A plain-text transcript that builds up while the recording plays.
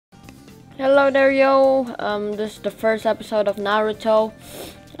Hello there, yo. This is the first episode of Naruto.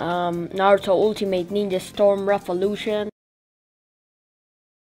 Naruto Ultimate Ninja Storm Revolution.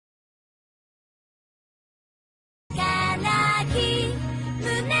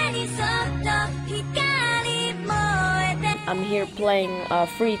 I'm here playing a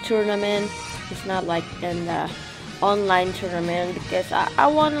free tournament. It's not like an online tournament because I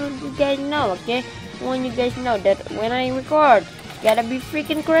want you guys know, okay? I want you guys know that when I record, it's gotta be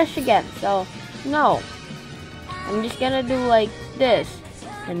freaking crash again. So, no. I'm just gonna do like this.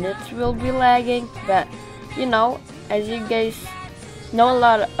 And it will be lagging. But, you know, as you guys know a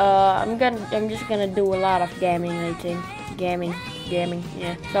lot, I'm just gonna do a lot of gaming, I think. Gaming,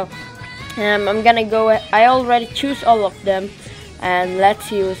 yeah. So, I'm gonna go. I already choose all of them, and let's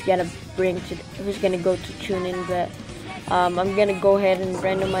see who's gonna go to tune in. But I'm gonna go ahead and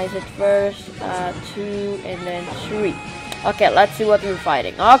randomize it first. 2 and then 3. Okay, let's see what we're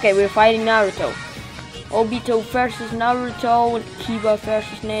fighting. Okay, we're fighting Naruto. Obito versus Naruto, Kiba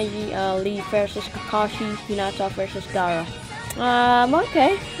versus Neji, Lee versus Kakashi, Hinata versus Gaara.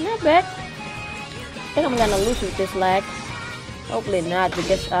 Okay, not bad. I think I'm gonna lose with this lag. Hopefully not,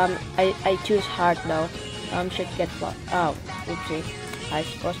 because I choose hard though. Should get blocked. Oh, oopsie. I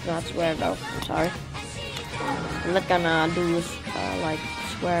supposed to not swear though. I'm sorry. I'm not gonna do this like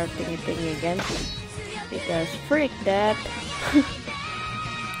swear thingy again, because freak that.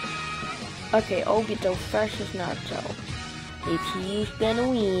 Okay, Obito versus Naruto. It's you gonna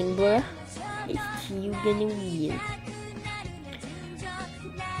win, bruh. It's you gonna win.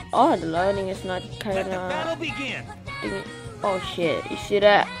 Oh, the loading is not kinda. Oh shit, you see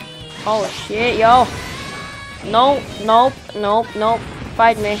that? Oh shit, yo. Nope.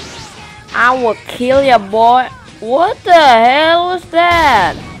 Fight me. I will kill ya, boy. What the hell was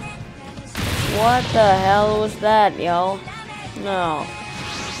that? What the hell was that, yo? No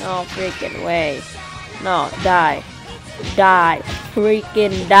freaking way. No, die.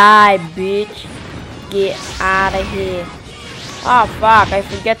 Freaking die, bitch. Get out of here. Oh fuck, I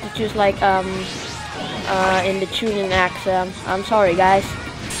forget to choose like in the tuning axe. I'm sorry guys.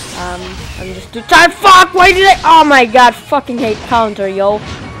 I'm just too tired. Fuck, why did I? Oh my god, fucking hate counter, yo.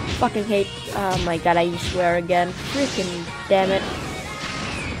 Fucking hate. Oh my god, I swear again. Freaking damn it.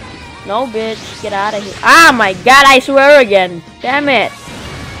 No, bitch, get out of here. Oh my god, I swear again. Damn it.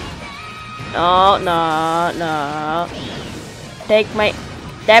 No. Take my.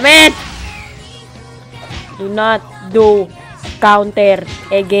 Damn it. Do not do counter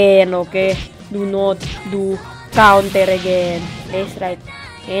again, okay? Do not do counter again. That's right.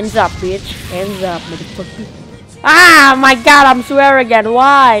 Hands up, bitch. Hands up, motherfucker. Ah, my god, I'm swear again.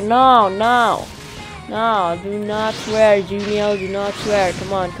 Why? No. Do not swear, Junior. Do not swear.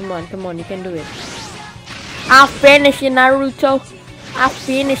 Come on. You can do it. I'll finish you, Naruto. I'll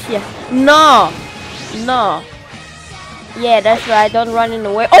finish you. No. Yeah, that's right. Don't run in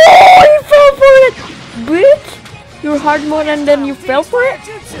the way. Oh, you fell for it, bitch. You're hard mode and then you fell for it?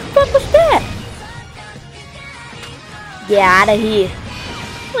 What was that? Get out of here.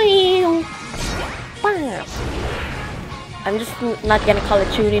 I'm just not gonna call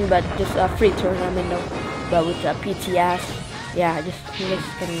it tuning, but just a free tournament though. But with PTS. Yeah, just gonna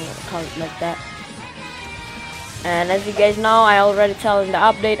call it like that. And as you guys know, I already tell in the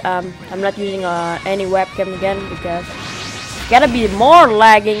update, I'm not using any webcam again because it's gotta be more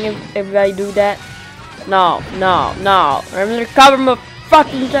lagging if I do that. No. Remember, cover my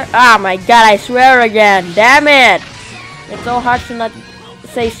fucking. Oh my god, I swear again. Damn it. It's so hard to not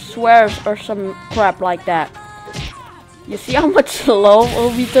say swears or some crap like that. You see how much slow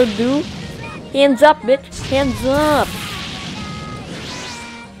Obito do? Hands up, bitch. Hands up.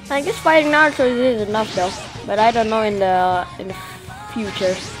 I guess fighting Naruto is enough though. But I don't know in the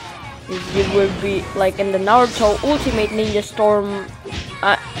future if it will be like in the Naruto Ultimate Ninja Storm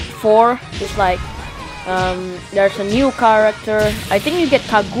 4. It's like there's a new character. I think you get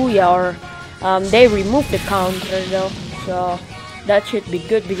Kaguya, or they removed the counter though. So that should be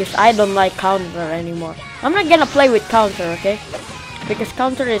good because I don't like counter anymore. I'm not gonna play with counter, okay? Because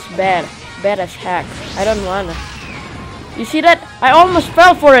counter is bad as heck. I don't wanna. You see that? I almost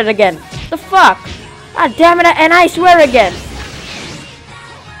fell for it again. The fuck? Ah, damn it, and I swear again.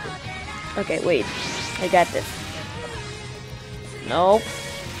 Okay, wait. I got this. Nope.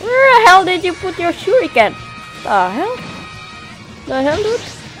 Where the hell did you put your shuriken? The hell, dude?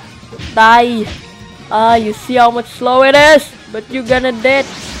 Die. Ah, you see how much slow it is? But you're gonna dead.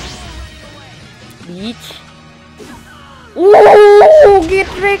 Bitch. Ooh, get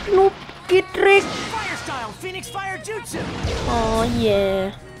wrecked, noob. Get wrecked. Fire style, Phoenix Fire Jutsu. Oh,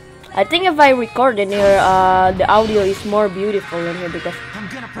 yeah. I think if I record in here, the audio is more beautiful in here because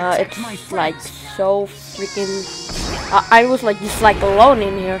It's like so freaking. I was like just like alone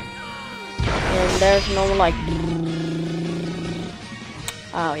in here, and there's no like.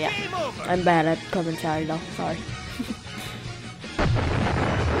 Oh yeah, I'm bad at commentary though. Sorry.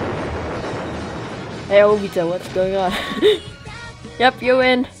 Hey Obito, what's going on? Yep, you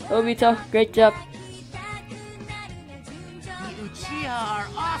win, Obito. Great job. The Uchiha are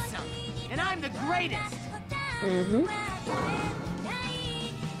awesome, and I'm the greatest.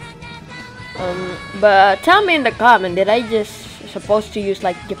 But tell me in the comment, did I just supposed to use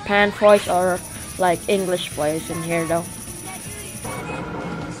like Japan voice or like English voice in here though?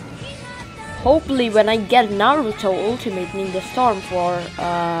 Hopefully when I get Naruto Ultimate Ninja Storm 4,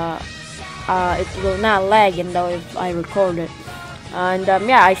 it will not lag though if I record it. And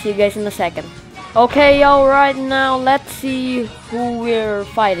yeah, I see you guys in a second. Okay, yo, right now let's see who we're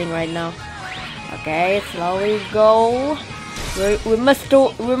fighting right now. Okay, slowly go. We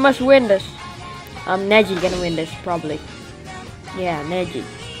must win this. Neji gonna win this probably. Yeah, Neji.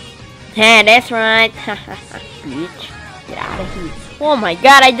 Yeah, that's right. Bitch, get out of here. Oh my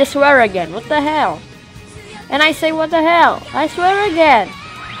god, I just swear again. What the hell? And I say what the hell? I swear again.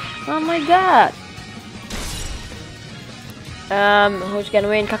 Oh my god. Who's gonna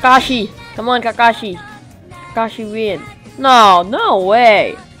win? Kakashi. Come on, Kakashi. Kakashi win. No, no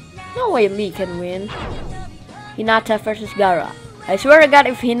way. No way Lee can win. Hinata versus Gaara. I swear to god,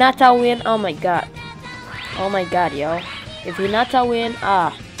 if Hinata win, oh my god. Oh my god, yo. If Hinata win,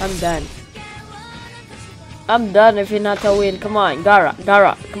 I'm done. I'm done if Hinata win. Come on, Gaara.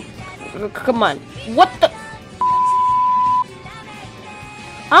 Come on. What the?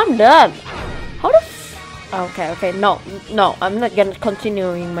 I'm done. How the okay, no, I'm not gonna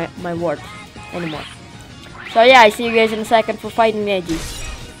continuing my words anymore. So yeah, I see you guys in a second for fighting Neji.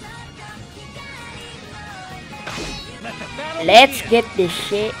 Let's get this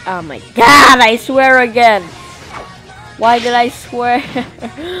shit. Oh my god, I swear again. Why did I swear?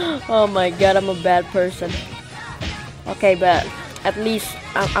 Oh my god, I'm a bad person. Okay, but at least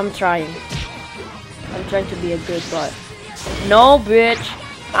I'm trying. I'm trying to be a good boy. No, bitch.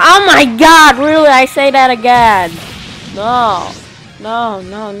 Oh my god, really? I say that again. No.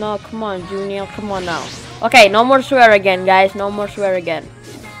 Come on, Junior. Come on now. Okay, no more swear again, guys. No more swear again.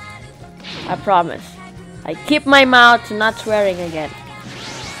 I promise. I keep my mouth to not swearing again.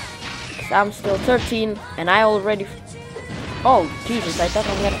 Because I'm still 13 and I already... Oh, Jesus, I thought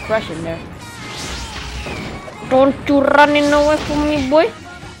I'm gonna crash in there. Don't you running away from me, boy.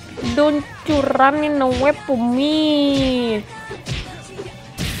 Don't you running away from me.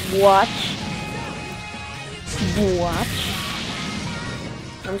 Watch.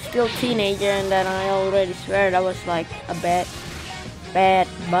 I'm still a teenager and then I already swear that was like a bad.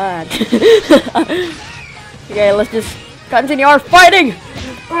 Okay, let's just continue our fighting.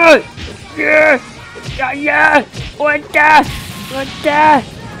 Yeah. What the?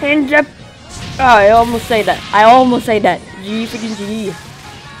 Hands up. Oh, I almost say that. G freaking G.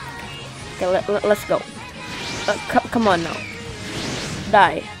 Okay, let's go. Come on now.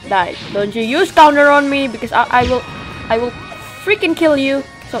 Die. Don't you use counter on me because I will freaking kill you.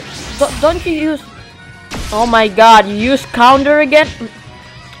 So don't you use. Oh my god, you use counter again?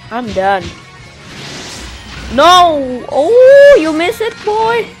 I'm done. No! Oh, you miss it,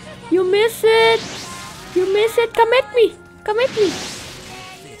 boy. You miss it. Come at me.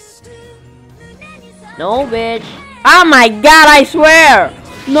 No, bitch. Oh my god, I swear.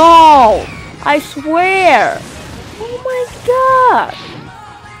 No, I swear. Oh my god.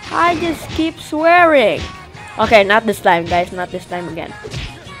 I just keep swearing. Okay, not this time, guys. Not this time again.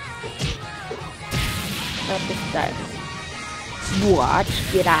 Not this time. Watch.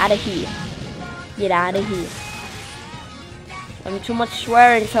 Get out of here. I'm too much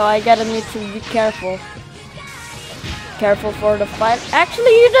swearing, so I gotta need to be careful. Careful for the fight.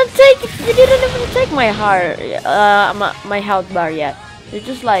 Actually, you didn't even take my heart, my health bar yet. You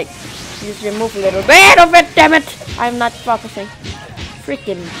just remove a little bit of it. Damn it! I'm not focusing.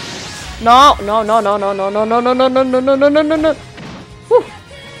 Freaking. No. Whew.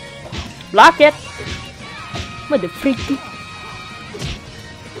 Block it. Mother freaky.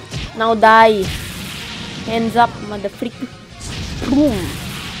 Now die. Hands up, mother freaky. Boom.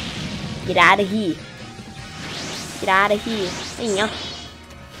 Get out of here.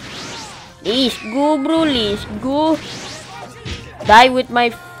 Let's go, bro. Let's go. Die with my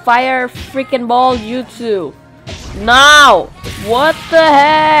fire freaking ball jutsu. Now. What the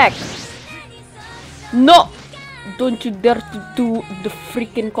heck? No. Don't you dare to do the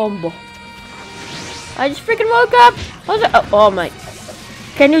freaking combo. I just freaking woke up. Oh my.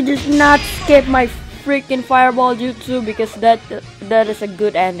 Can you just not skip my freaking fireball jutsu because that is a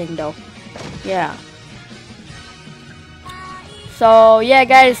good ending though. Yeah. So yeah,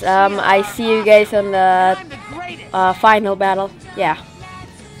 guys, I see you guys on the final battle. Yeah.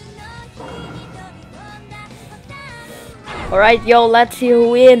 Alright, yo, let's see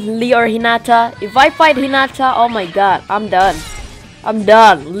who wins, Lee or Hinata. If I fight Hinata, oh my god, I'm done. I'm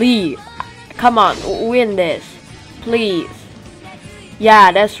done. Lee, come on, win this, please.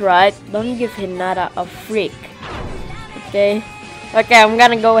 Yeah, that's right. Don't give Hinata a freak. Okay. Okay, I'm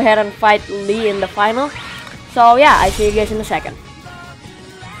gonna go ahead and fight Lee in the final. So yeah, I see you guys in a second.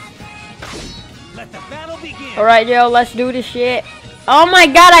 Alright, yo, let's do this shit. Oh my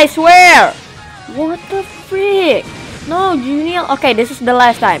god, I swear! What the freak? No, Junior. Okay, this is the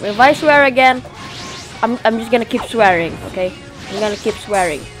last time. If I swear again, I'm just gonna keep swearing, okay? I'm gonna keep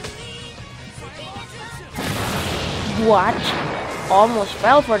swearing. What? Almost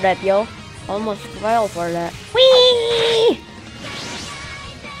fell for that, yo. Almost fell for that. Whee!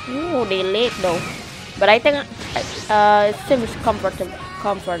 Ooh, they late though. But I think it seems comforting.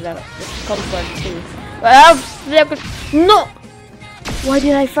 It's comforting. Well, no! Why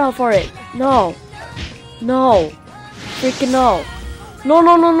did I fall for it? No. No. Freaking no. No,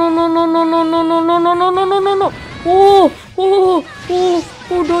 no, no, no, no, no, no, no, no, no, no, no, no, no, no, no, no. Oh, oh, oh,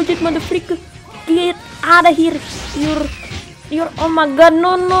 oh, dodge it, motherfucker. Get out of here. You're, oh my god,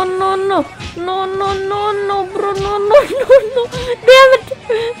 no, no, no, no. No, no, no, no, bro, no, no, no, no. Damn it.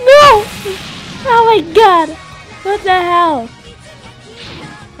 No. Oh my god. What the hell?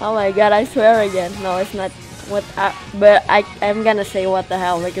 Oh my god, I swear again. No, it's not what but I'm gonna say what the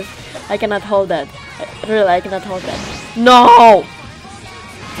hell because I cannot hold that. Really, I cannot hold that. No!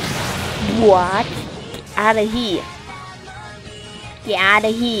 What? Get out of here. Get out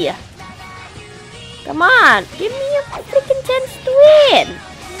of here. Come on, give me a freaking chance to win.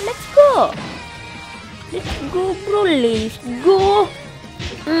 Let's go. Let's go, bro. Let's go.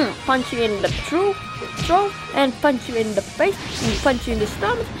 Punch you in the throat, and punch you in the face, and punch you in the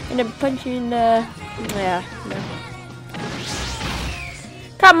stomach, and then punch you in the yeah.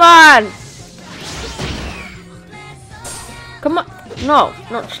 Come on. Come on. No,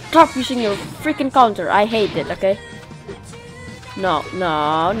 no, stop using your freaking counter. I hate it, okay? No,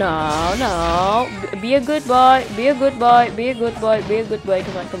 no, no, no. Be a good boy. Be a good boy. Be a good boy. Be a good boy.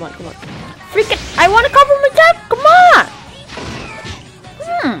 Come on, come on, come on. Freaking, I want to cover my job. Come on.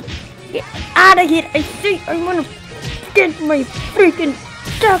 Get out of here. I say I want to get my freaking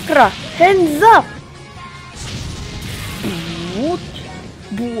chakra. Hands up.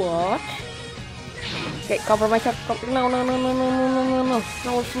 What? Okay, cover myself. No, no, no, no, no, no, no, no,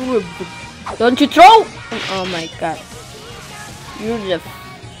 no. Don't you throw? Oh my god. You're the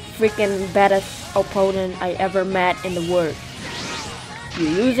freaking baddest opponent I ever met in the world.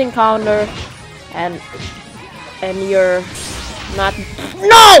 You're using counter and you're not.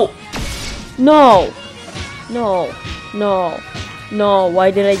 No! No! No! No! No! Why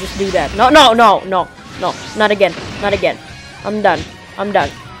did I just do that? No! No! No! No! No! Not again! Not again! I'm done. I'm done.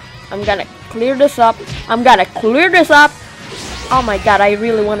 I'm gonna clear this up. I'm gonna clear this up. Oh my god! I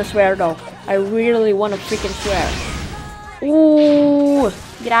really want to swear though. I really want to freaking swear. Ooh!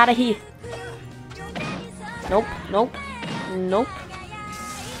 Get out of here! Nope! Nope! Nope!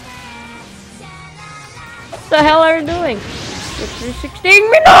 What the hell are you doing? You're 316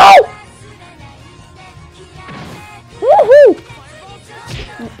 me, no! Woohoo!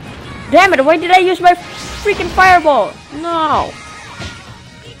 Damn it, why did I use my freaking fireball? No!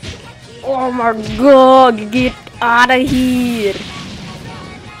 Oh my god, get out of here!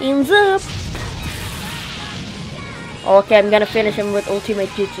 Hands up! Okay, I'm gonna finish him with ultimate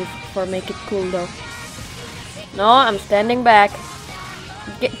jutsu for make it cool though. No, I'm standing back.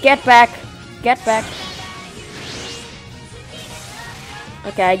 Get back! Get back!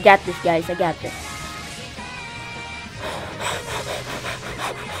 Okay, I got this, guys. I got this.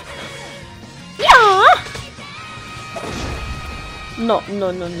 Yeah. No, no,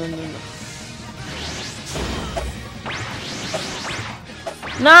 no, no, no, no.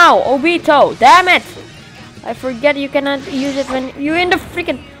 Now, obito. Damn it! I forget you cannot use it when you're in the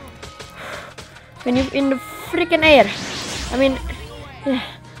freaking. When you're in the freaking air. I mean,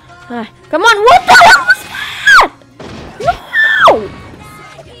 come on! What the hell was that? No!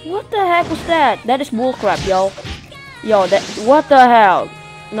 What the heck was that? That is bullcrap, yo. Yo, that. What the hell?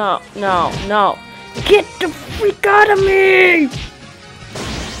 No, no, no. Get the freak out of me!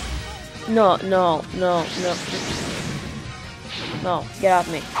 No, no, no, no. No, get off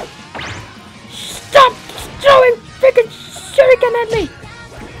me. Stop throwing freaking shuriken at me!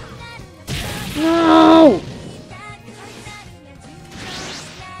 No!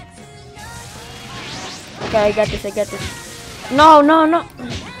 Okay, I got this. I got this. No, no, no.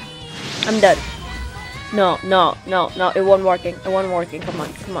 I'm done. No, no, no, no. It wasn't working. It wasn't working. Come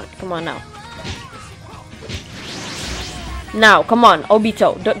on, come on, come on now. Now, come on,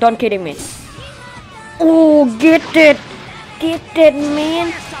 Obito. Don't kidding me. Oh, get it. Get it,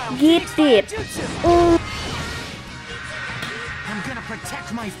 man. Get it. Oh. I'm gonna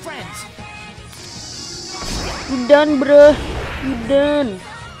protect my friends. You done, bro. You done.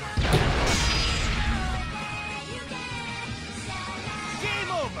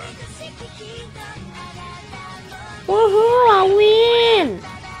 Game over. Woohoo! I win.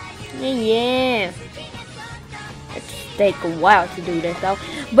 Yeah. It's take a while to do this though.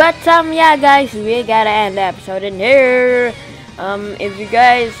 But yeah, guys, we gotta end the episode in here. If you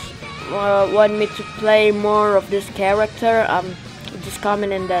guys want me to play more of this character, just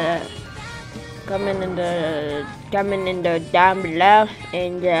comment in the down below,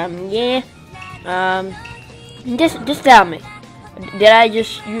 and yeah, just tell me, did I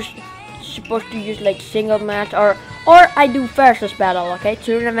just supposed to use like single match or I do versus battle? Okay,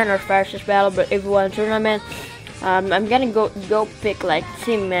 tournament or versus battle. But if you want tournament, I'm gonna go pick like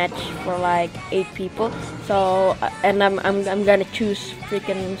team match for like 8 people. So and I'm gonna choose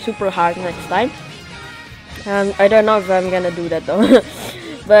freaking super hard next time. I don't know if I'm gonna do that though.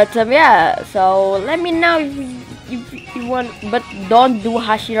 But yeah, so let me know if you want, but don't do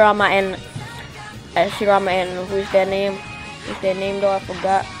Hashirama and who's their name? Who's their name though? I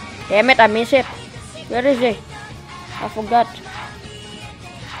forgot. Damn it, I missed it. Where is he? I forgot.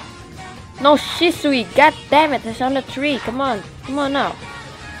 No, Shisui. God damn it, it's on the tree. Come on now.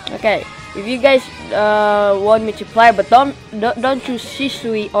 Okay, if you guys want me to play, but don't choose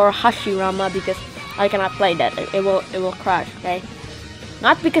Shisui or Hashirama because I cannot play that. It will crash. Okay.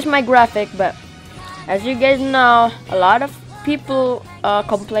 Not because my graphic, but as you guys know, a lot of people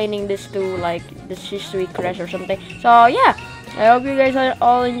complaining this to like the Shisui crash or something. So yeah, I hope you guys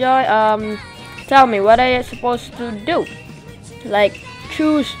all enjoy. Tell me what I supposed to do. Like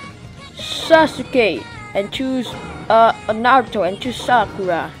choose Sasuke and choose Naruto and choose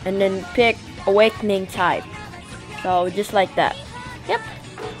Sakura and then pick awakening type. So just like that. Yep.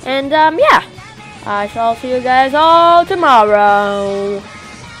 And yeah. I shall see you guys all tomorrow.